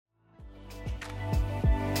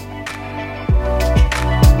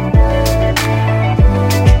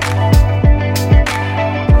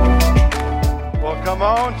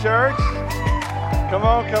Come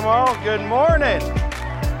on, come on. Good morning.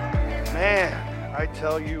 Man, I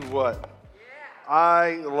tell you what,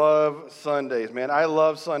 I love Sundays, man. I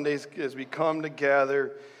love Sundays as we come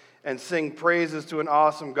together and sing praises to an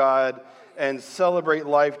awesome God and celebrate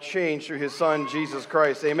life change through his son, Jesus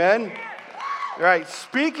Christ. Amen? All right,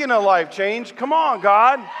 speaking of life change, come on,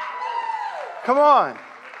 God. Come on.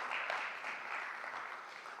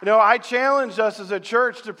 You know, I challenged us as a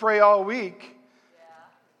church to pray all week.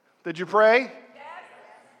 Did you pray?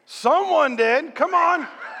 Someone did. Come on.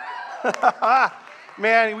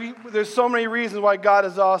 Man, there's so many reasons why God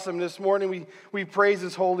is awesome. This morning we praise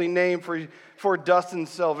his holy name for Dustin's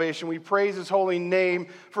salvation. We praise his holy name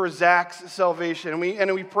for Zach's salvation.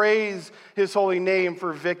 And we praise his holy name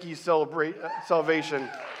for Vicky's salvation.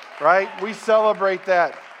 Right? We celebrate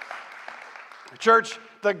that. Church,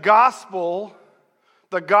 the gospel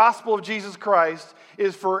of Jesus Christ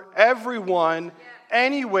is for everyone,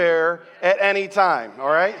 anywhere, at any time, all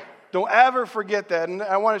right? Don't ever forget that. And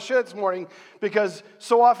I want to share this morning because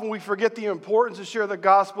so often we forget the importance to share the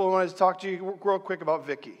gospel. I want to talk to you real quick about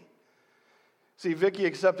Vicky. See, Vicky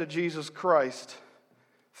accepted Jesus Christ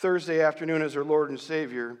Thursday afternoon as her Lord and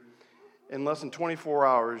Savior. In less than 24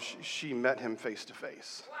 hours, she met him face to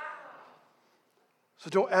face. So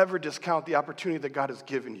don't ever discount the opportunity that God has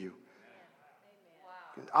given you.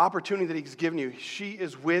 The opportunity that he's given you. She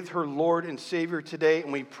is with her Lord and Savior today,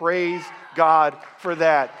 and we praise God for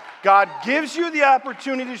that. God gives you the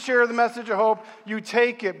opportunity to share the message of hope. You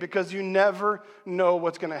take it because you never know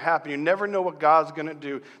what's going to happen. You never know what God's going to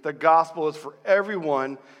do. The gospel is for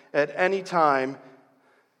everyone at any time,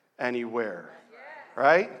 anywhere.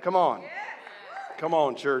 Right? Come on. Come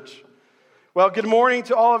on, church. Well, good morning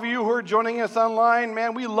to all of you who are joining us online.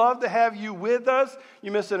 Man, we love to have you with us.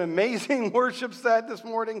 You missed an amazing worship set this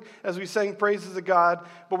morning as we sang praises to God,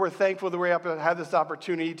 but we're thankful that we're able to have this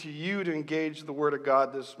opportunity to engage the Word of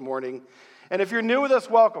God this morning. And if you're new with us,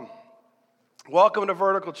 welcome. Welcome to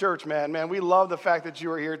Vertical Church, man. Man, we love the fact that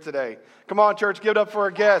you are here today. Come on, church, give it up for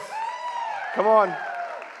our guests. Come on.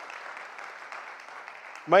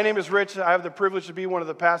 My name is Rich. I have the privilege to be one of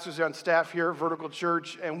the pastors on staff here at Vertical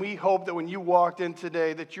Church, and we hope that when you walked in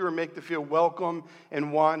today that you are made to feel welcome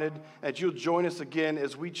and wanted, that you'll join us again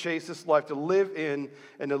as we chase this life to live in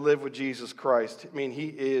and to live with Jesus Christ. I mean, he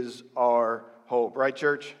is our hope. Right,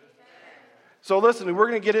 church? So listen, we're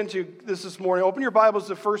going to get into this morning. Open your Bibles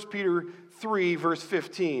to 1 Peter 3, verse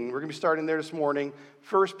 15. We're going to be starting there this morning.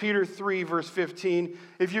 1 Peter 3, verse 15.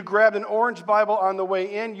 If you grabbed an orange Bible on the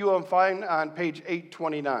way in, you will find on page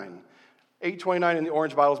 829. 829 in the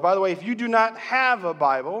orange Bibles. By the way, if you do not have a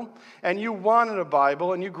Bible and you wanted a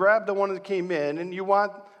Bible and you grabbed the one that came in and you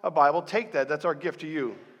want a Bible, take that. That's our gift to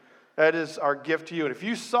you. That is our gift to you. And if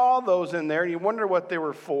you saw those in there and you wonder what they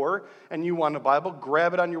were for and you want a Bible,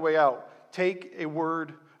 grab it on your way out. Take a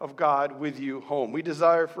word of God with you home. We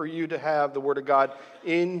desire for you to have the Word of God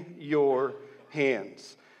in your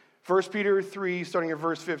hands. 1 Peter 3, starting at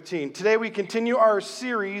verse 15. Today we continue our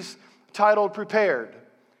series titled Prepared.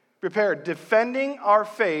 Prepared, defending our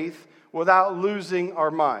faith without losing our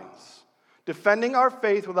minds. Defending our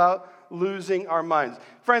faith without losing our minds.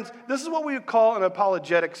 Friends, this is what we would call an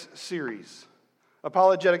apologetics series.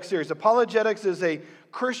 Apologetics series. Apologetics is a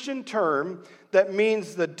Christian term that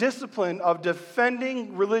means the discipline of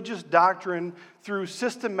defending religious doctrine through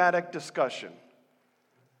systematic discussion.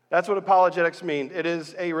 That's what apologetics means. It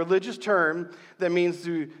is a religious term that means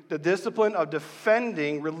the discipline of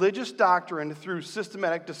defending religious doctrine through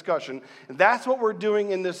systematic discussion. And that's what we're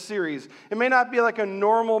doing in this series. It may not be like a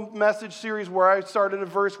normal message series where I start at a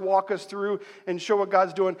verse, walk us through, and show what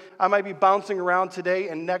God's doing. I might be bouncing around today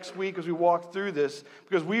and next week as we walk through this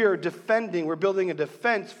because we're building a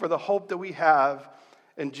defense for the hope that we have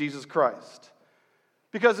in Jesus Christ.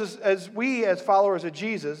 Because as followers of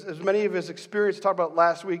Jesus, as many of us experienced, talked about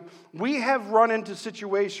last week, we have run into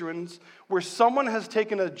situations where someone has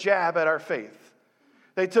taken a jab at our faith.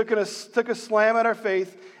 They took a slam at our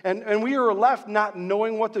faith, and we are left not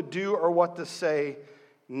knowing what to do or what to say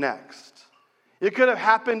next. It could have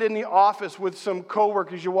happened in the office with some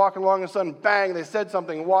coworkers. You're walking along and sudden, bang, they said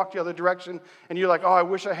something and walked the other direction, and you're like, oh, I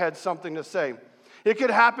wish I had something to say. It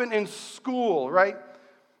could happen in school, right?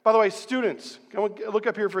 By the way, students, look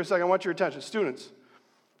up here for a second. I want your attention. Students,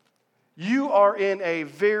 you are in a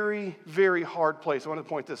very, very hard place. I want to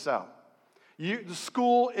point this out. The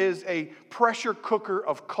school is a pressure cooker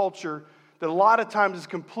of culture that a lot of times is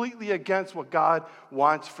completely against what God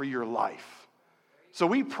wants for your life. So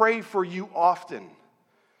we pray for you often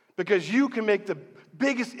because you can make the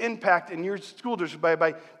biggest impact in your school district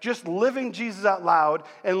by just living Jesus out loud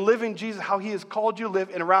and living Jesus how he has called you to live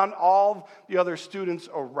and around all the other students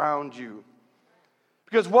around you.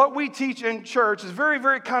 Because what we teach in church is very,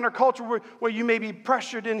 very countercultural, where you may be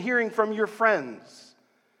pressured in hearing from your friends.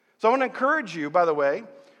 So I want to encourage you, by the way,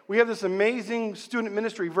 we have this amazing student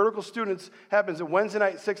ministry, Vertical Students, happens at Wednesday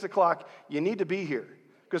night, 6 o'clock. You need to be here.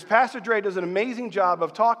 Because Pastor Dre does an amazing job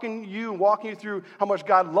of talking to you and walking you through how much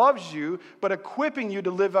God loves you, but equipping you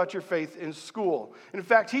to live out your faith in school. In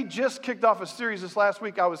fact, he just kicked off a series this last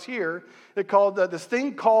week. I was here. It called this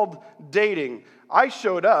thing called dating. I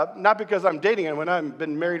showed up, not because I'm dating anyone. I've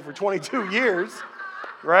been married for 22 years,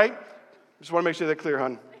 right? Just want to make sure that's clear,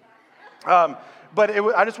 hon. But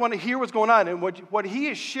I just want to hear what's going on. And what he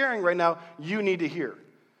is sharing right now, you need to hear.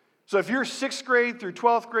 So if you're 6th grade through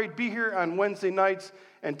 12th grade, be here on Wednesday nights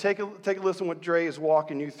and take a listen to what Dre is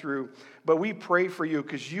walking you through. But we pray for you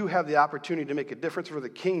because you have the opportunity to make a difference for the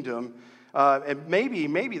kingdom, and maybe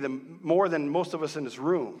more than most of us in this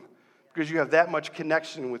room, because you have that much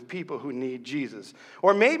connection with people who need Jesus.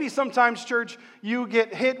 Or maybe sometimes, church, you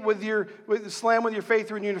get hit slam with your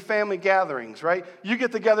faith when you're in family gatherings, right? You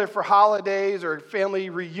get together for holidays or family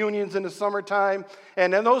reunions in the summertime,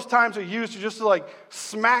 and then those times are used to just like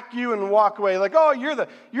smack you and walk away, like, oh, you're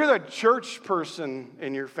the church person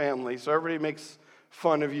in your family, so everybody makes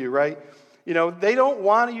fun of you, right? You know, they don't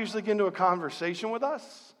want to usually get into a conversation with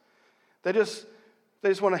us. They just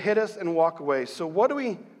want to hit us and walk away. So what do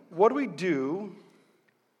we do,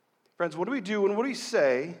 friends, what do we do and what do we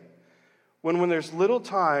say when there's little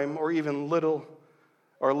time or even little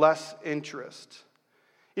or less interest?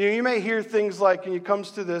 You know, you may hear things like, when it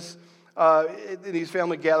comes to this, in these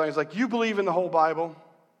family gatherings, like, you believe in the whole Bible?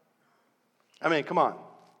 I mean, come on.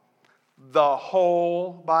 The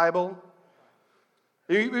whole Bible?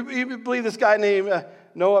 You believe this guy named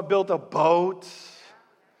Noah built a boat?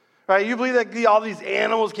 Right? You believe that all these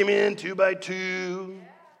animals came in 2 by 2?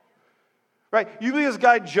 Right? You believe this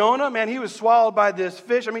guy Jonah, man, he was swallowed by this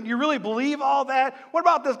fish. I mean, you really believe all that? What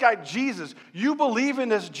about this guy Jesus? You believe in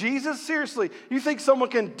this Jesus? Seriously, you think someone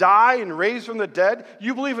can die and raise from the dead?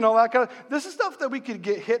 You believe in all that kind of... This is stuff that we could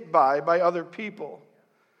get hit by other people.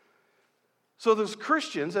 So as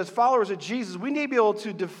Christians, as followers of Jesus, we need to be able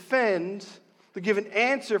to defend, to give an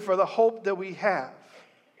answer for the hope that we have.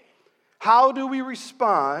 How do we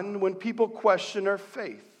respond when people question our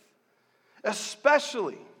faith?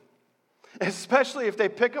 Especially if they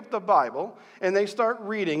pick up the Bible and they start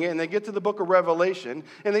reading it and they get to the book of Revelation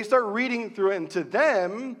and they start reading through it, and to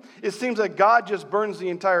them, it seems like God just burns the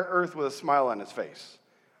entire earth with a smile on his face.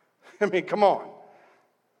 I mean, come on.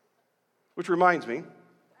 Which reminds me,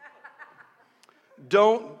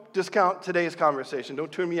 don't discount today's conversation.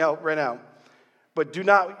 Don't tune me out right now. But you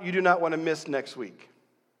do not want to miss next week.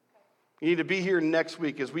 You need to be here next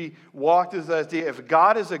week as we walk this idea. If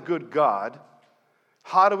God is a good God,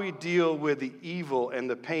 how do we deal with the evil and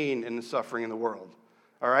the pain and the suffering in the world?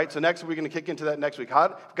 All right, so next we're going to kick into that next week.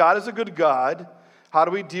 God is a good God. How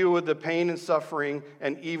do we deal with the pain and suffering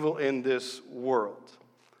and evil in this world?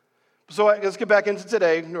 So let's get back into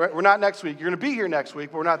today. We're not next week. You're going to be here next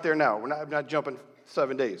week, but we're not there now. We're not jumping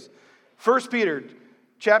 7 days. 1 Peter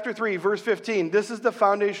chapter 3, verse 15. This is the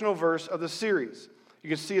foundational verse of the series. You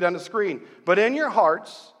can see it on the screen. But in your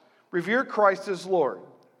hearts, revere Christ as Lord.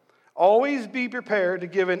 Always be prepared to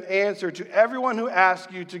give an answer to everyone who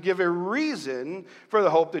asks you to give a reason for the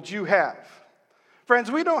hope that you have. Friends,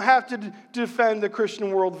 we don't have to defend the Christian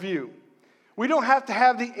worldview. We don't have to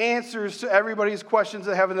have the answers to everybody's questions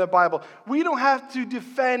they have in the Bible. We don't have to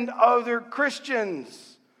defend other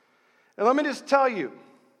Christians. And let me just tell you,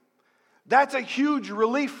 that's a huge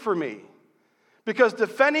relief for me. Because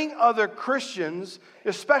defending other Christians,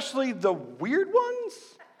 especially the weird ones,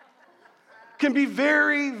 can be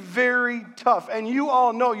very, very tough. And you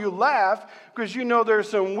all know, you laugh because you know there's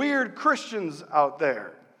some weird Christians out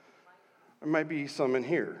there. There might be some in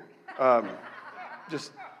here.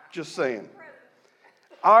 Just saying.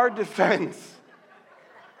 Our defense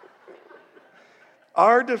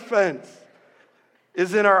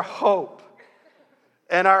is in our hope.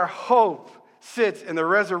 And our hope sits in the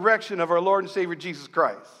resurrection of our Lord and Savior Jesus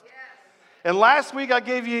Christ. And last week I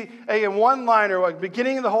gave you a one-liner, a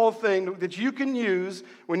beginning of the whole thing that you can use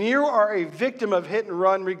when you are a victim of hit and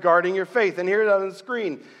run regarding your faith. And here it is on the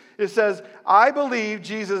screen. It says, I believe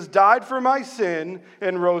Jesus died for my sin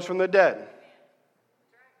and rose from the dead.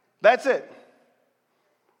 That's it.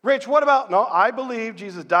 Rich, what about? No, I believe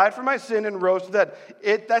Jesus died for my sin and rose from the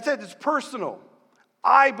dead. That's it. It's personal.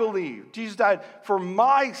 I believe Jesus died for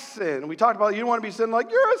my sin. We talked about you don't want to be sinning like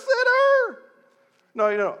you're a sinner.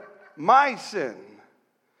 No. My sin.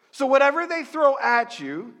 So whatever they throw at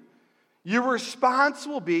you, your response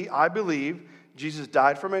will be, I believe Jesus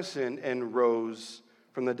died for my sin and rose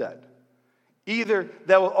from the dead. Either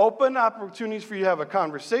that will open opportunities for you to have a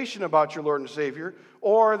conversation about your Lord and Savior,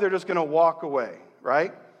 or they're just going to walk away,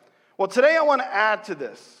 right? Well, today I want to add to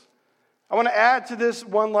this. I want to add to this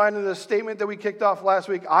one line of the statement that we kicked off last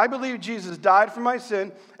week. I believe Jesus died for my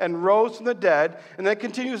sin and rose from the dead. And then it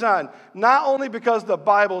continues on. Not only because the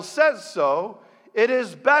Bible says so, it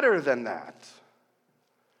is better than that.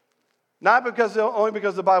 Not only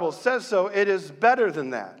because the Bible says so, it is better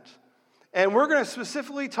than that. And we're going to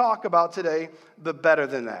specifically talk about today the better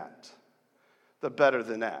than that. The better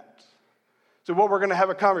than that. So what we're going to have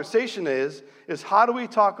a conversation is how do we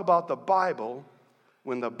talk about the Bible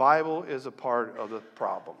when the Bible is a part of the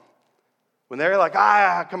problem? When they're like,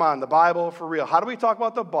 come on, the Bible for real. How do we talk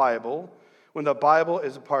about the Bible when the Bible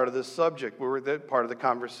is a part of this subject, where we're part of the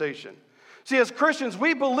conversation? See, as Christians,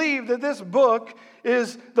 we believe that this book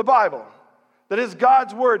is the Bible, that is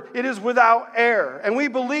God's word. It is without error. And we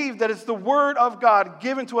believe that it's the word of God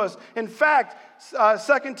given to us. In fact,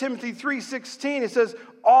 2 Timothy 3:16, it says,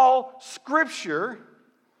 all scripture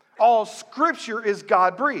is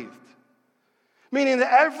God-breathed. Meaning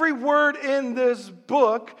that every word in this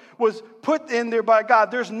book was put in there by God.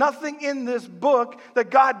 There's nothing in this book that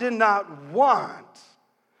God did not want.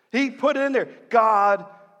 He put it in there. God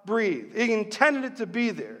breathed. He intended it to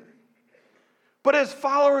be there. But as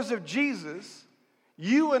followers of Jesus,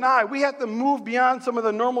 you and I, we have to move beyond some of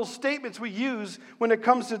the normal statements we use when it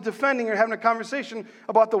comes to defending or having a conversation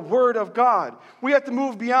about the Word of God. We have to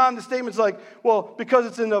move beyond the statements like, well, because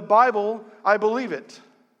it's in the Bible, I believe it.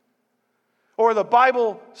 Or the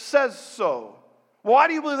Bible says so. Why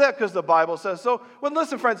do you believe that? Because the Bible says so. Well,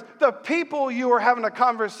 listen, friends, the people you are having a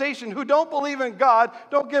conversation who don't believe in God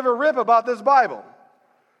don't give a rip about this Bible.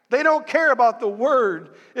 They don't care about the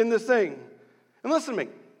word in this thing. And listen to me.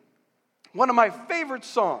 One of my favorite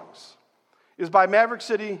songs is by Maverick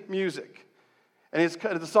City Music. And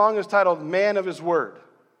the song is titled Man of His Word.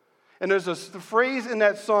 And there's the phrase in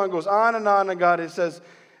that song goes on and on, and God, it says,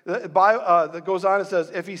 that goes on and says,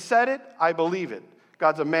 if he said it, I believe it.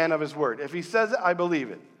 God's a man of his word. If he says it, I believe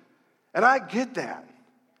it. And I get that.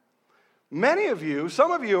 Many of you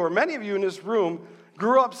in this room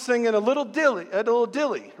grew up singing a little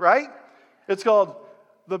dilly, right? It's called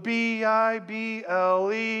the B-I-B-L-E.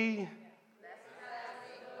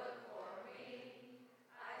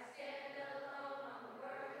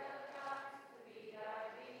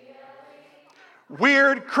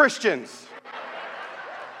 Weird Christians.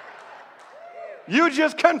 You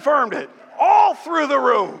just confirmed it all through the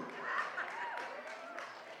room.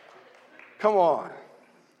 Come on.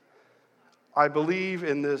 I believe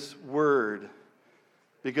in this word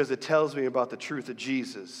because it tells me about the truth of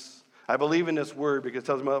Jesus. I believe in this word because it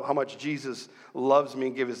tells me how much Jesus loves me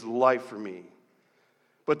and gave his life for me.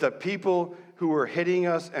 But the people who are hitting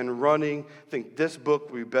us and running think this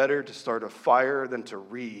book would be better to start a fire than to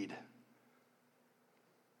read.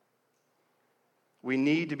 We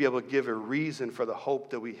need to be able to give a reason for the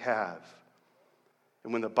hope that we have.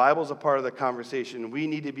 And when the Bible's a part of the conversation, we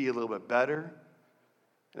need to be a little bit better,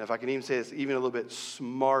 and if I can even say this, even a little bit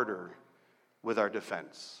smarter with our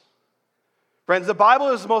defense. Friends, the Bible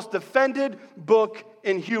is the most defended book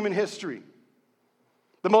in human history.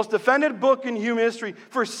 The most defended book in human history.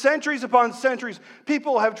 For centuries upon centuries,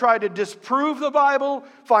 people have tried to disprove the Bible,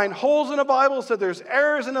 find holes in the Bible, said there's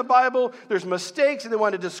errors in the Bible, there's mistakes, and they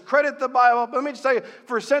want to discredit the Bible. But let me just tell you,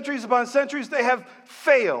 for centuries upon centuries, they have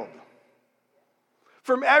failed.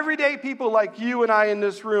 From everyday people like you and I in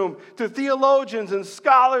this room, to theologians and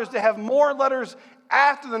scholars that have more letters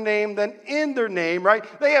after the name than in their name, right?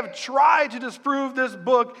 They have tried to disprove this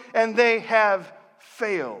book, and they have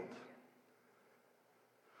failed.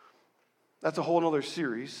 That's a whole other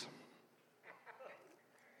series.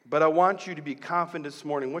 But I want you to be confident this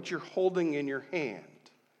morning. What you're holding in your hand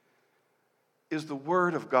is the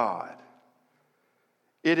Word of God.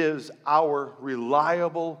 It is our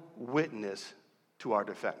reliable witness to our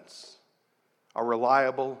defense. A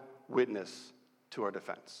reliable witness to our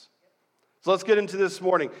defense. So let's get into this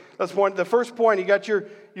morning. The first point, you got you're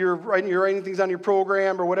writing things on your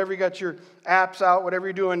program or whatever, you got your apps out, whatever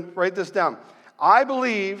you're doing, write this down. I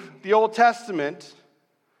believe the Old Testament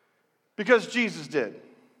because Jesus did.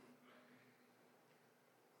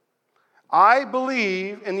 I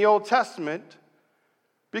believe in the Old Testament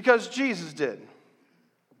because Jesus did.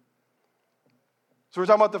 So we're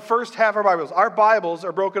talking about the first half of our Bibles. Our Bibles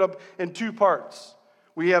are broken up in two parts.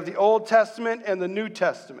 We have the Old Testament and the New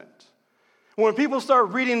Testament. When people start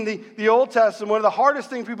reading the Old Testament, one of the hardest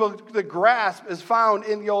things people to grasp is found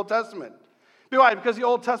in the Old Testament. Why? Because the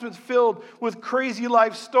Old Testament's filled with crazy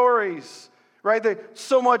life stories, right? There's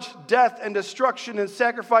so much death and destruction and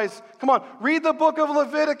sacrifice. Come on, read the book of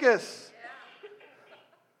Leviticus.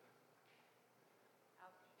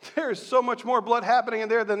 There is so much more blood happening in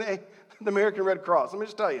there than the American Red Cross. Let me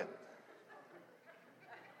just tell you.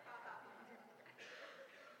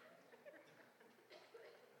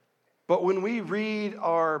 But when we read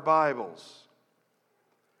our Bibles,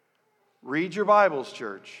 read your Bibles,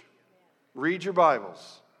 church. Read your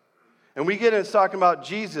Bibles. And we get into talking about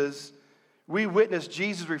Jesus, we witness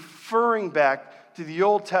Jesus referring back to the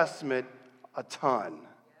Old Testament a ton.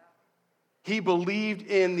 He believed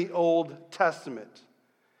in the Old Testament.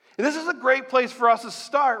 And this is a great place for us to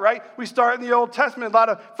start, right? We start in the Old Testament, a lot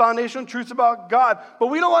of foundational truths about God. But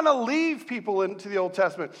we don't want to leave people into the Old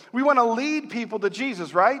Testament. We want to lead people to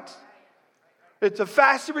Jesus, right? It's the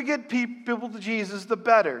faster we get people to Jesus, the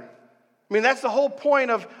better. I mean, that's the whole point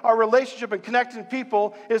of our relationship and connecting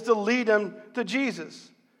people is to lead them to Jesus.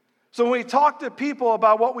 So when we talk to people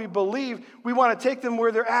about what we believe, we want to take them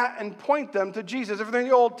where they're at and point them to Jesus. If they're in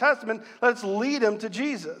the Old Testament, let's lead them to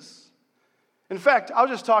Jesus. In fact, I was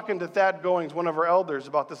just talking to Thad Goings, one of our elders,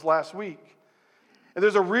 about this last week. And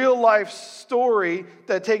there's a real-life story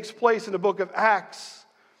that takes place in the book of Acts,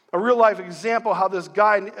 a real-life example how this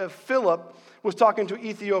guy, Philip, was talking to an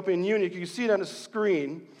Ethiopian eunuch. You can see it on the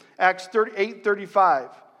screen, Acts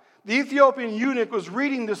 8:35. The Ethiopian eunuch was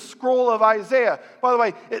reading the scroll of Isaiah. By the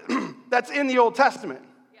way, that's in the Old Testament.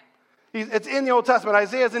 It's in the Old Testament.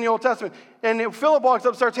 Isaiah's in the Old Testament. And Philip walks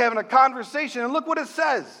up, starts having a conversation, and look what it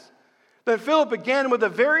says. Then Philip began with a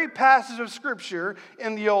very passage of Scripture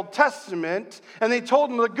in the Old Testament, and they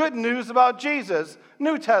told him the good news about Jesus,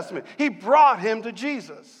 New Testament. He brought him to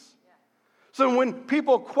Jesus. So when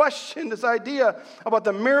people question this idea about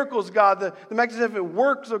the miracles of God, the magnificent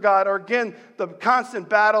works of God, or again, the constant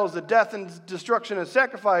battles, the death and destruction and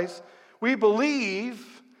sacrifice, we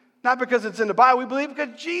believe, not because it's in the Bible, we believe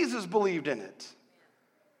because Jesus believed in it.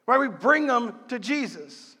 Right? We bring them to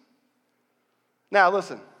Jesus. Now,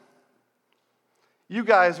 listen. You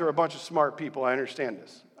guys are a bunch of smart people. I understand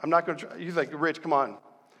this. I'm not going to try. You're like, Rich, come on.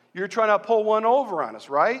 You're trying to pull one over on us,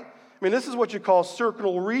 right? I mean, this is what you call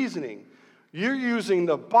circular reasoning. You're using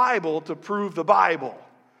the Bible to prove the Bible.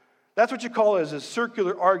 That's what you call it as a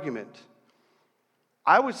circular argument.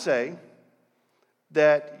 I would say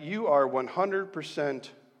that you are 100%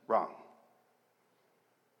 wrong.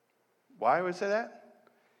 Why would I say that?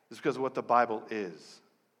 It's because of what the Bible is.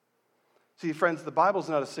 See, friends, the Bible's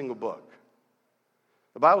not a single book.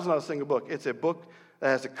 The Bible's not a single book. It's a book that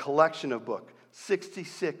has a collection of books.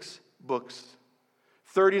 66 books.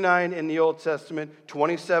 39 in the Old Testament,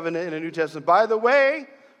 27 in the New Testament. By the way,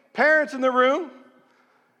 parents in the room,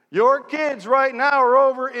 your kids right now are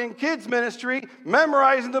over in kids ministry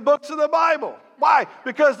memorizing the books of the Bible. Why?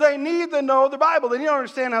 Because they need to know the Bible. They need to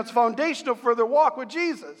understand how it's foundational for their walk with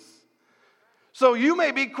Jesus. So you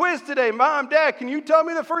may be quizzed today. Mom, Dad, can you tell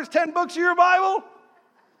me the first 10 books of your Bible?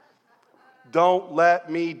 Don't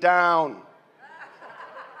let me down.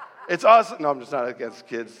 It's us. No, I'm just not against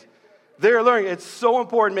kids. They're learning. It's so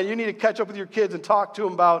important, man. You need to catch up with your kids and talk to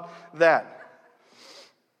them about that.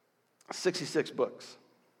 66 books,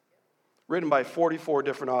 written by 44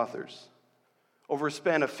 different authors, over a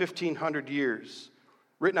span of 1,500 years,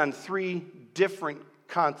 written on 3 different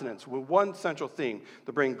continents with one central theme,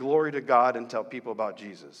 to bring glory to God and tell people about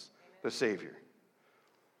Jesus, the Savior.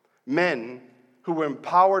 Men who were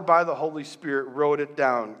empowered by the Holy Spirit wrote it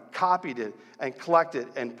down, copied it, and collected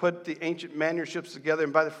and put the ancient manuscripts together.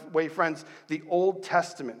 And by the way, friends, the Old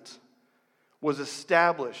Testament was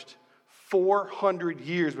established 400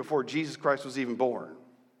 years before Jesus Christ was even born.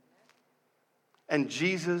 And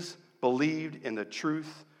Jesus believed in the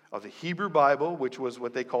truth of the Hebrew Bible, which was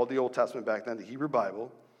what they called the Old Testament back then, the Hebrew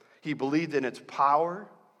Bible. He believed in its power.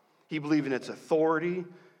 He believed in its authority and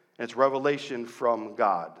its revelation from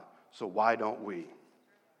God. So why don't we?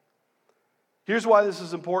 Here's why this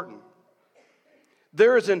is important.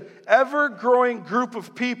 There is an ever-growing group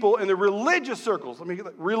of people in the religious circles,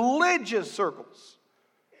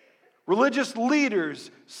 religious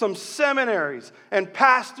leaders, some seminaries, and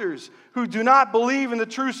pastors who do not believe in the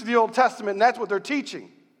truths of the Old Testament, and that's what they're teaching.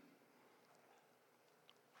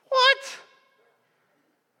 What?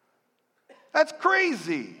 That's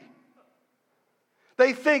crazy.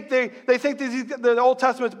 They think the Old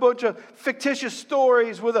Testament's a bunch of fictitious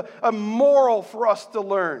stories with a moral for us to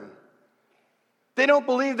learn. They don't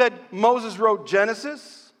believe that Moses wrote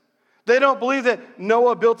Genesis. They don't believe that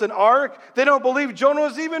Noah built an ark. They don't believe Jonah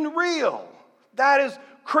was even real. That is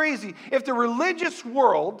crazy. If the religious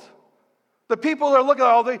world, the people that are looking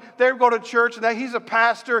at, they go to church and that he's a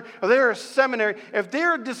pastor or they're a seminary, if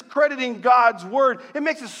they're discrediting God's word, it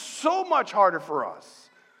makes it so much harder for us.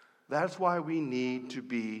 That's why we need to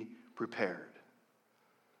be prepared.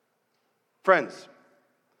 Friends,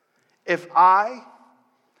 if I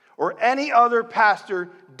or any other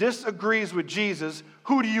pastor disagrees with Jesus,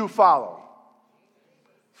 who do you follow?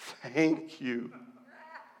 Thank you.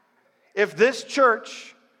 If this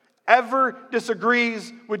church ever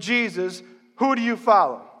disagrees with Jesus, who do you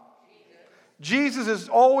follow? Jesus is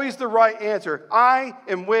always the right answer. I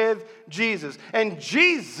am with Jesus. And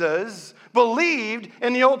Jesus believed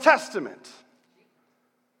in the Old Testament.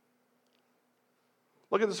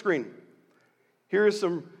 Look at the screen. Here are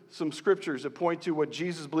some scriptures that point to what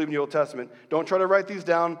Jesus believed in the Old Testament. Don't try to write these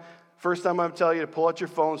down. First time I'm going to tell you to pull out your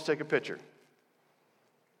phones, take a picture.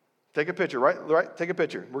 Take a picture, right? Take a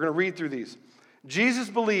picture. We're going to read through these. Jesus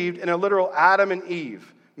believed in a literal Adam and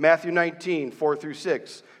Eve. Matthew 19, 4 through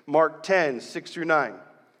 6. Mark 10, 6 through 9.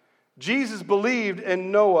 Jesus believed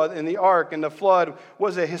in Noah and the ark, and the flood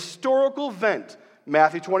was a historical event.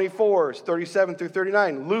 Matthew 24, 37 through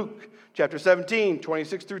 39. Luke chapter 17,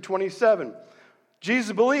 26 through 27.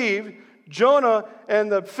 Jesus believed Jonah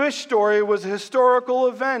and the fish story was a historical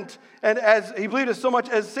event, and as he believed it so much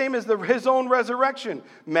as same as his own resurrection.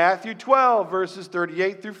 Matthew 12, verses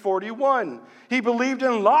 38 through 41. He believed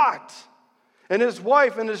in Lot and his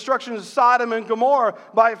wife and the destruction of Sodom and Gomorrah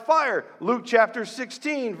by fire. Luke chapter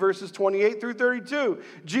 16, verses 28 through 32.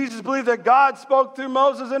 Jesus believed that God spoke through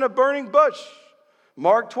Moses in a burning bush.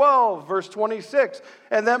 Mark 12, verse 26,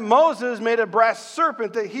 and that Moses made a brass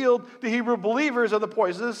serpent that healed the Hebrew believers of the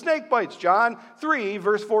poison of snake bites. John 3,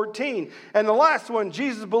 verse 14. And the last one,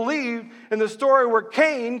 Jesus believed in the story where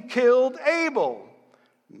Cain killed Abel.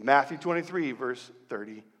 Matthew 23, verse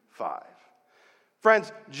 35.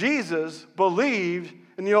 Friends, Jesus believed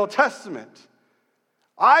in the Old Testament.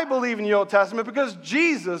 I believe in the Old Testament because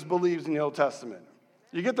Jesus believes in the Old Testament.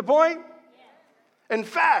 You get the point? In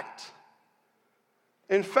fact,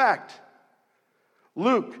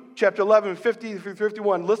 Luke chapter 11, 50 through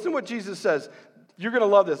 51, listen to what Jesus says. You're going to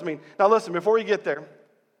love this. Now listen, before we get there,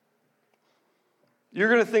 you're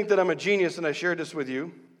going to think that I'm a genius and I shared this with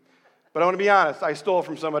you, but I want to be honest, I stole it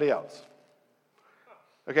from somebody else.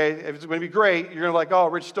 Okay, if it's going to be great, you're going to like, oh,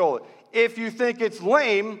 Rich stole it. If you think it's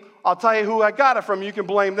lame, I'll tell you who I got it from. You can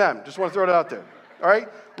blame them. Just want to throw it out there. All right?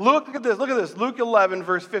 Look at this. Luke 11,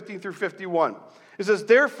 verse 15 through 51. It says,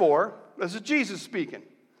 therefore, this is Jesus speaking,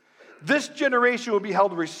 this generation will be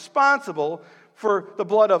held responsible for the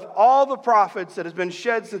blood of all the prophets that has been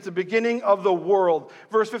shed since the beginning of the world.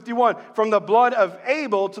 Verse 51, from the blood of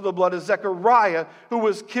Abel to the blood of Zechariah, who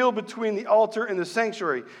was killed between the altar and the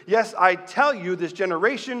sanctuary. Yes, I tell you, this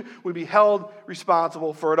generation will be held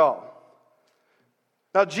responsible for it all.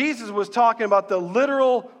 Now, Jesus was talking about the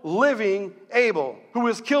literal living Abel, who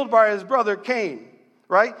was killed by his brother Cain.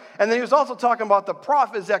 Right? And then he was also talking about the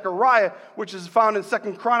prophet Zechariah, which is found in 2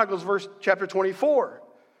 Chronicles chapter 24.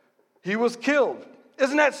 He was killed.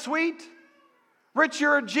 Isn't that sweet? Rich,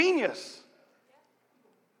 you're a genius.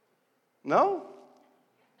 No?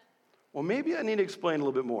 Well, maybe I need to explain a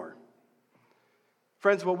little bit more.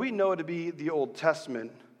 Friends, what we know to be the Old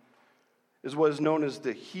Testament is what is known as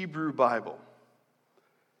the Hebrew Bible.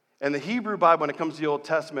 And the Hebrew Bible, when it comes to the Old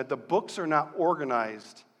Testament, the books are not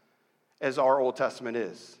organized as our Old Testament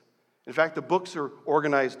is. In fact, the books are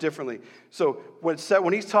organized differently. So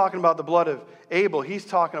when he's talking about the blood of Abel, he's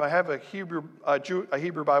talking about, I have a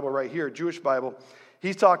Hebrew Bible right here, a Jewish Bible.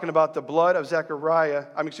 He's talking about the blood of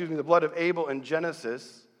the blood of Abel in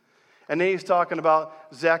Genesis. And then he's talking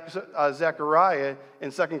about Zechariah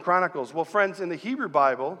in 2 Chronicles. Well, friends, in the Hebrew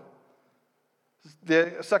Bible,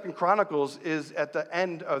 the 2 Chronicles is at the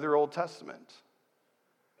end of their Old Testament.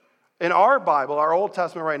 In our Bible, our Old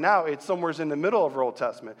Testament right now, it's somewhere in the middle of our Old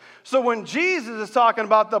Testament. So when Jesus is talking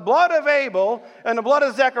about the blood of Abel and the blood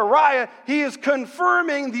of Zechariah, he is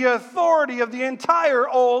confirming the authority of the entire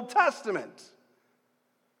Old Testament.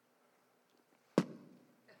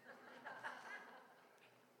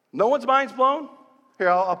 No one's mind's blown? Here,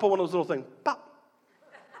 I'll put one of those little things. Pop.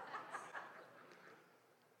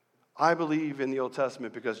 I believe in the Old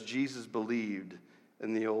Testament because Jesus believed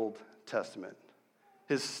in the Old Testament.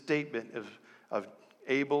 His statement of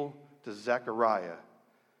Abel to Zechariah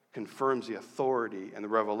confirms the authority and the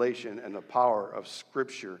revelation and the power of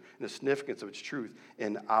Scripture and the significance of its truth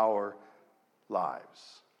in our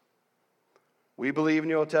lives. We believe in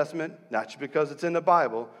the Old Testament, not just because it's in the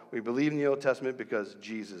Bible. We believe in the Old Testament because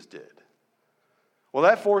Jesus did. Well,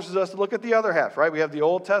 that forces us to look at the other half, right? We have the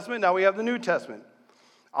Old Testament, now we have the New Testament.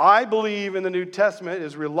 I believe in the New Testament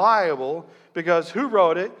is reliable because who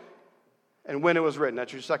wrote it and when it was written.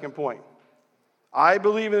 That's your second point. I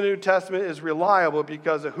believe in the New Testament is reliable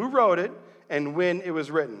because of who wrote it and when it was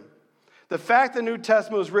written. The fact the New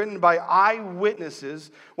Testament was written by eyewitnesses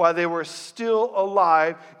while they were still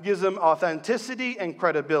alive gives them authenticity and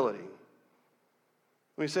credibility.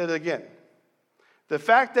 Let me say that again. The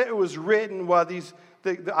fact that it was written while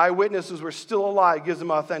the eyewitnesses were still alive gives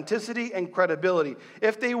them authenticity and credibility.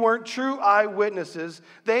 If they weren't true eyewitnesses,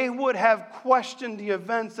 they would have questioned the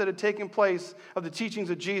events that had taken place of the teachings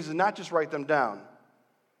of Jesus, not just write them down.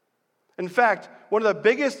 In fact, one of the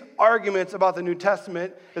biggest arguments about the New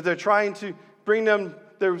Testament is they're trying to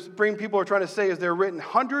bring people are trying to say is they're written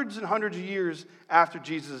hundreds and hundreds of years after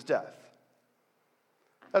Jesus' death.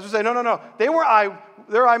 That's what they say, no.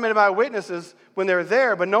 They're eyewitnesses when they're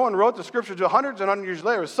there, but no one wrote the scripture until hundreds and hundreds of years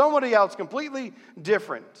later. It was somebody else completely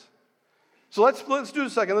different. So let's do a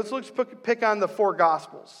second. Let's pick on the four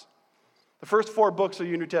Gospels. The first four books of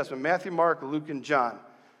your New Testament, Matthew, Mark, Luke, and John.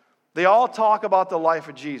 They all talk about the life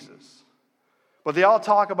of Jesus. But they all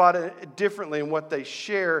talk about it differently in what they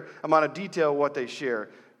share, amount of detail what they share.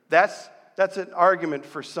 That's an argument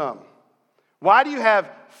for some. Why do you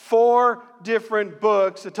have four different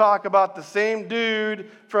books to talk about the same dude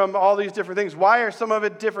from all these different things? Why are some of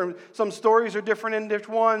it different? Some stories are different in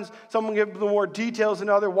different ones. Some will give more details than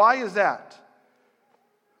others. Why is that?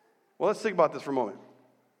 Well, let's think about this for a moment.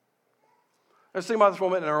 Let's think about this for a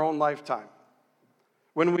moment in our own lifetime.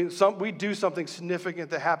 When we do something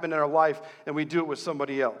significant that happened in our life and we do it with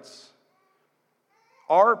somebody else.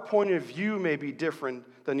 Our point of view may be different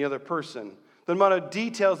than the other person. The amount of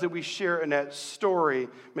details that we share in that story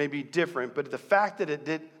may be different, but the fact that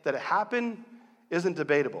it happened isn't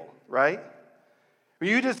debatable, right? When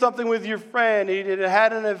you did something with your friend, it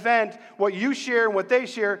had an event, what you share and what they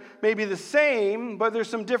share may be the same, but there's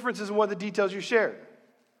some differences in what the details you share.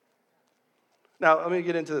 Now, let me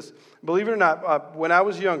get into this. Believe it or not, when I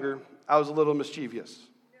was younger, I was a little mischievous.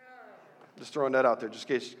 Just throwing that out there, just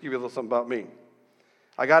in case give you a little something about me.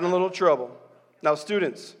 I got in a little trouble. Now,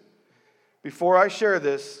 students, before I share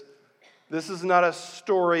this is not a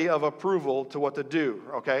story of approval to what to do,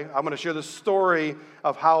 okay? I'm going to share the story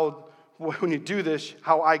of how, when you do this,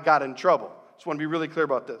 how I got in trouble. Just want to be really clear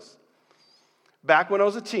about this. Back when I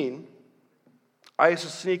was a teen, I used to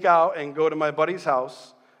sneak out and go to my buddy's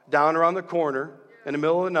house down around the corner in the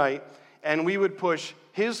middle of the night, and we would push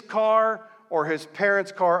his car or his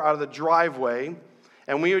parents' car out of the driveway,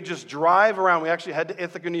 and we would just drive around. We actually head to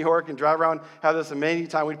Ithaca, New York, and drive around, have this amazing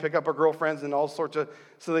time. We'd pick up our girlfriends and all sorts of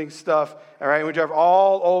silly stuff, all right? And we'd drive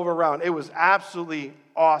all over around. It was absolutely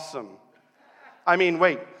awesome. I mean,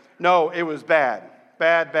 wait, no, it was bad.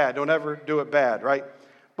 Bad. Don't ever do it bad, right?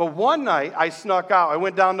 But one night, I snuck out. I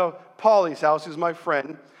went down to Paulie's house, who's my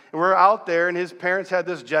friend, and we're out there, and his parents had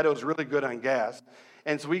this jet. It was really good on gas.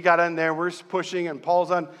 And so we got in there, we're pushing, and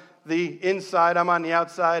Paul's on the inside, I'm on the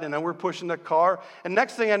outside, and then we're pushing the car. And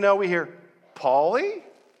next thing I know, we hear, Paulie?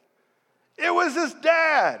 It was his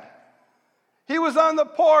dad. He was on the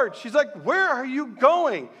porch. He's like, where are you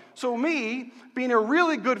going? So me, being a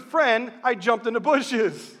really good friend, I jumped in the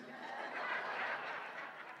bushes.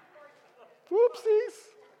 Whoopsies.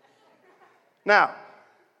 Now,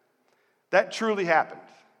 that truly happened.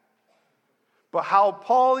 But how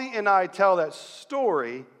Paulie and I tell that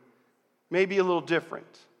story may be a little different.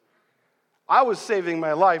 I was saving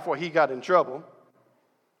my life while he got in trouble.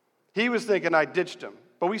 He was thinking I ditched him,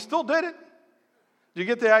 but we still did it. Do you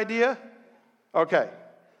get the idea? Okay.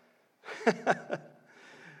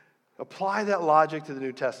 Apply that logic to the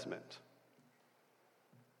New Testament.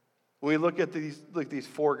 When we look at these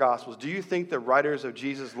four Gospels, do you think the writers of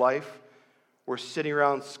Jesus' life were sitting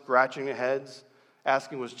around scratching their heads,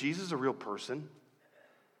 asking, was Jesus a real person?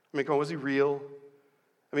 I mean, come on, was he real?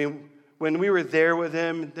 I mean, when we were there with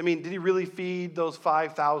him, I mean, did he really feed those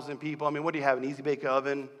 5,000 people? I mean, what do you have, an easy bake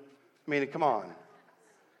oven? I mean, come on.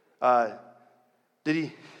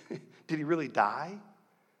 Did he really die?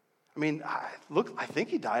 I mean, I think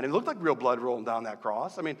he died. It looked like real blood rolling down that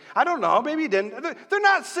cross. I mean, I don't know. Maybe he didn't. They're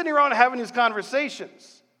not sitting around having these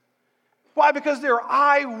conversations. Why? Because they're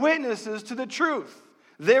eyewitnesses to the truth.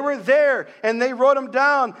 They were there, and they wrote them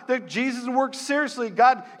down. That Jesus worked seriously.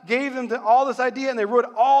 God gave them all this idea, and they wrote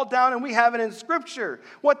it all down, and we have it in Scripture.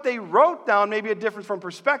 What they wrote down may be a difference from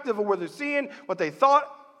perspective of where they're seeing, what they thought,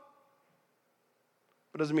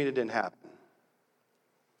 but doesn't mean it didn't happen.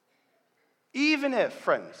 Even if,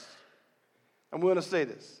 friends, I'm going to say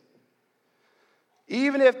this,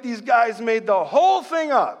 even if these guys made the whole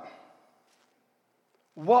thing up,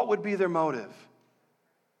 what would be their motive?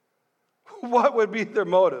 What would be their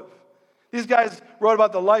motive? These guys wrote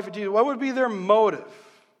about the life of Jesus. What would be their motive?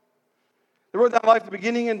 They wrote down life at the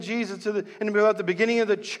beginning of Jesus and about the beginning of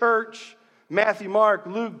the church. Matthew, Mark,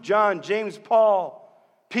 Luke, John, James, Paul,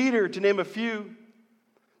 Peter, to name a few.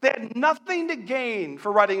 They had nothing to gain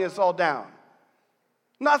for writing this all down.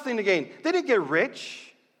 Nothing to gain. They didn't get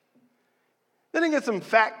rich. They didn't get some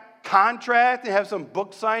fat contract and have some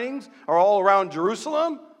book signings or all around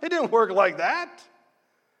Jerusalem. It didn't work like that.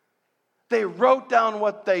 They wrote down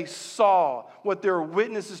what they saw, what they were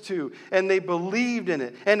witnesses to, and they believed in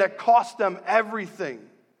it. And it cost them everything.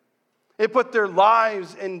 It put their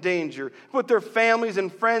lives in danger, put their families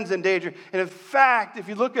and friends in danger. And in fact, if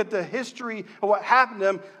you look at the history of what happened to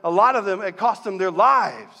them, a lot of them, it cost them their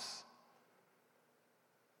lives.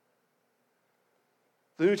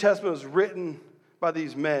 The New Testament was written by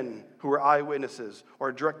these men who were eyewitnesses or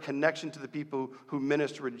a direct connection to the people who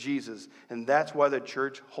minister with Jesus. And that's why the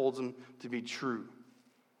church holds them to be true.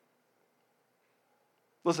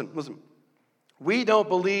 Listen. We don't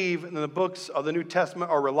believe in the books of the New Testament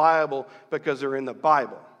are reliable because they're in the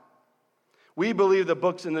Bible. We believe the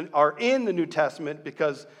books are in the New Testament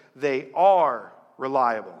because they are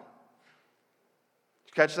reliable. Did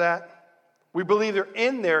you catch that? We believe they're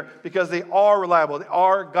in there because they are reliable. They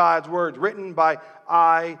are God's words written by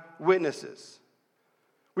eyewitnesses.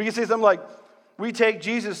 We can say something like, we take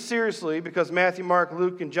Jesus seriously because Matthew, Mark,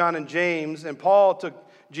 Luke, and John, and James, and Paul took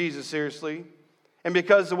Jesus seriously. And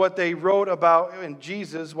because of what they wrote about in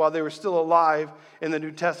Jesus while they were still alive in the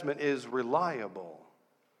New Testament is reliable.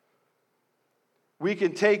 We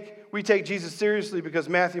take Jesus seriously because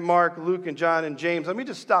Matthew, Mark, Luke, and John, and James. Let me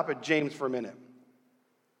just stop at James for a minute.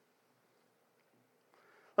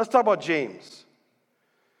 Let's talk about James.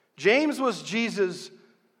 James was Jesus'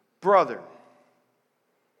 brother.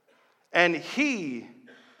 And he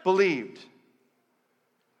believed.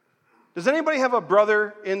 Does anybody have a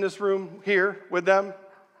brother in this room here with them?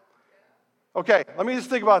 Okay, let me just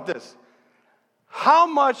think about this. How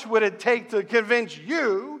much would it take to convince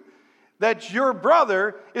you that your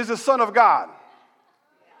brother is the Son of God?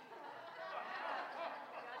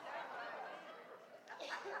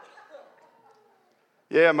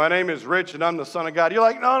 Yeah, my name is Rich and I'm the Son of God. You're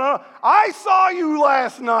like, no. I saw you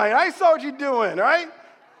last night. I saw what you're doing, right?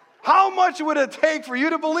 How much would it take for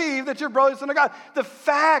you to believe that your brother is the Son of God? The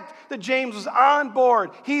fact that James was on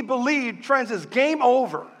board, he believed, friends, is game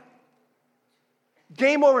over.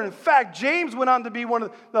 Game over. In fact, James went on to be one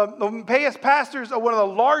of the pastors of one of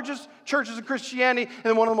the largest churches of Christianity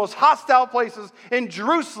and one of the most hostile places in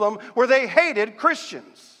Jerusalem where they hated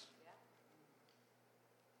Christians.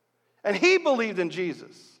 And he believed in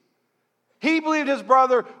Jesus. He believed his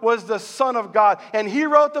brother was the Son of God. And he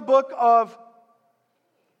wrote the book of,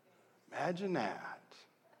 imagine that.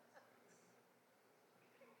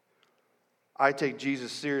 I take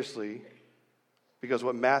Jesus seriously because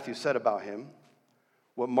what Matthew said about him,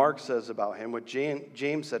 what Mark says about him, what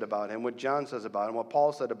James said about him, what John says about him, what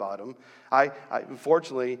Paul said about him.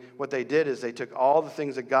 Unfortunately, what they did is they took all the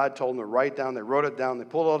things that God told them to write down, they wrote it down, they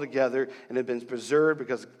pulled it all together, and it had been preserved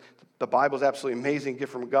because the Bible is absolutely amazing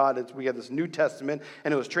gift from God. We have this New Testament,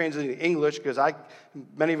 and it was translated in English because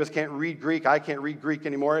many of us can't read Greek. I can't read Greek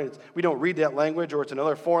anymore. We don't read that language, or it's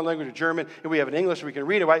another foreign language, or German, and we have an English, we can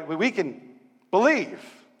read it. We can believe.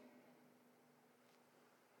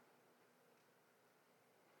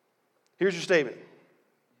 Here's your statement.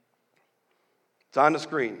 It's on the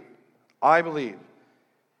screen. I believe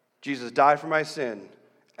Jesus died for my sin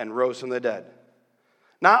and rose from the dead.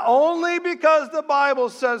 Not only because the Bible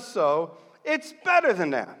says so, it's better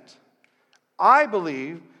than that. I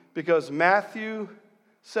believe because Matthew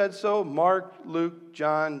said so, Mark, Luke,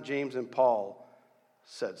 John, James, and Paul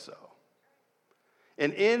said so.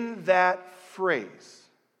 And in that phrase,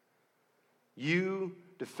 you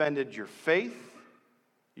defended your faith,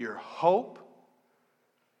 your hope,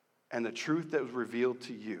 and the truth that was revealed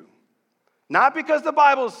to you. Not because the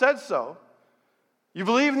Bible said so. You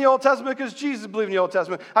believe in the Old Testament because Jesus believed in the Old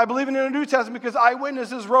Testament. I believe in the New Testament because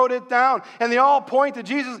eyewitnesses wrote it down. And they all point to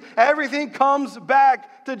Jesus. Everything comes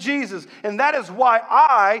back to Jesus. And that is why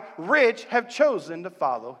I, Rich, have chosen to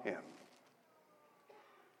follow him.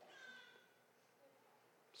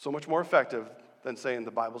 So much more effective than saying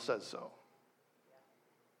the Bible says so.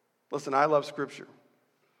 Listen, I love Scripture.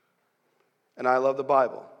 And I love the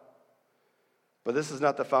Bible. But this is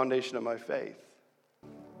not the foundation of my faith.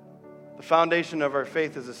 The foundation of our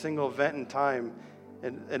faith is a single event in time,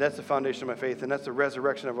 and that's the foundation of my faith, and that's the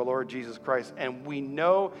resurrection of our Lord Jesus Christ. And we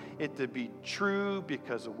know it to be true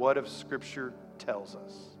because of what Scripture tells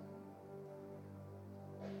us.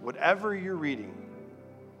 Whatever you're reading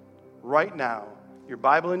right now, your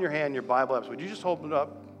Bible in your hand, your Bible apps, would you just hold it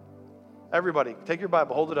up? Everybody, take your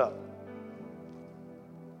Bible, hold it up.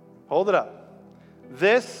 Hold it up.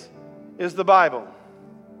 This is the Bible.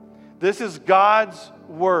 This is God's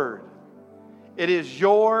Word. It is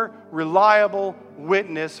your reliable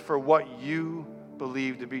witness for what you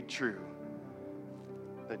believe to be true.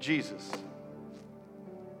 That Jesus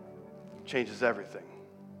changes everything.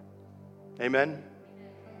 Amen?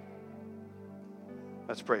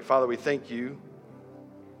 Let's pray. Father, we thank you.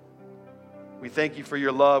 We thank you for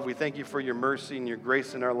your love. We thank you for your mercy and your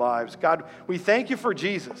grace in our lives. God, we thank you for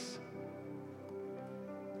Jesus.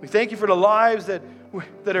 We thank you for the lives that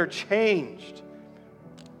are changed.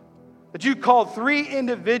 That you called 3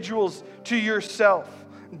 individuals to yourself,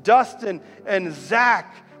 Dustin and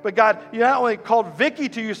Zach. But God, you not only called Vicky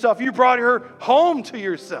to yourself, you brought her home to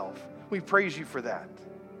yourself. We praise you for that.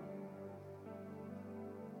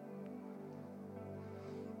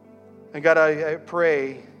 And God, I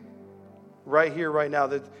pray right here, right now,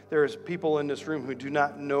 that there's people in this room who do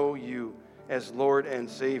not know you as Lord and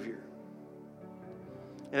Savior.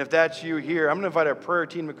 And if that's you here, I'm going to invite our prayer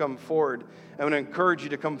team to come forward. I'm going to encourage you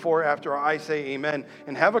to come forward after I say amen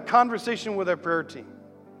and have a conversation with our prayer team.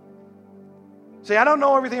 Say, I don't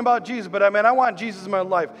know everything about Jesus, but I want Jesus in my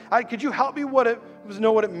life. Could you help me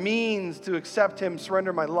know what it means to accept him,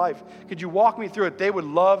 surrender my life? Could you walk me through it? They would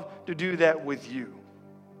love to do that with you.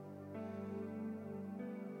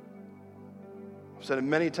 I've said it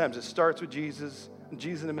many times. It starts with Jesus,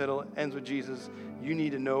 Jesus in the middle, ends with Jesus. You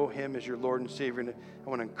need to know him as your Lord and Savior, and I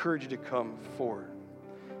want to encourage you to come forward.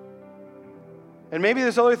 And maybe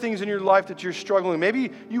there's other things in your life that you're struggling.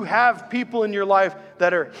 Maybe you have people in your life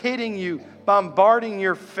that are hitting you, bombarding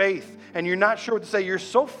your faith, and you're not sure what to say. You're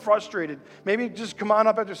so frustrated. Maybe just come on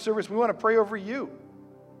up after service. We want to pray over you.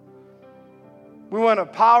 We want to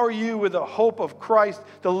empower you with the hope of Christ,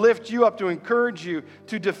 to lift you up, to encourage you,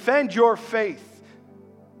 to defend your faith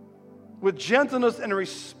with gentleness and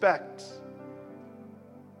respect.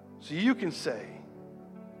 So you can say,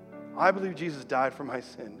 I believe Jesus died for my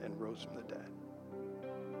sin and rose from the dead.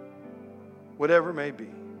 Whatever it may be.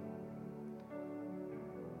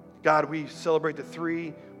 God, we celebrate the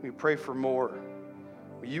 3. We pray for more.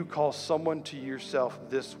 Will you call someone to yourself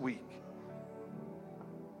this week?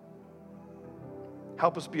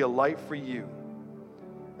 Help us be a light for you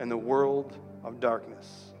in the world of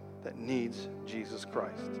darkness that needs Jesus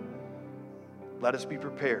Christ. Let us be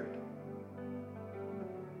prepared.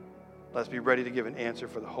 Let's be ready to give an answer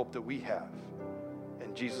for the hope that we have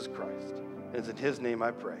in Jesus Christ. And it's in his name I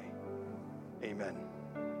pray. Amen.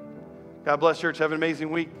 God bless, church. Have an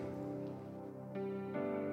amazing week.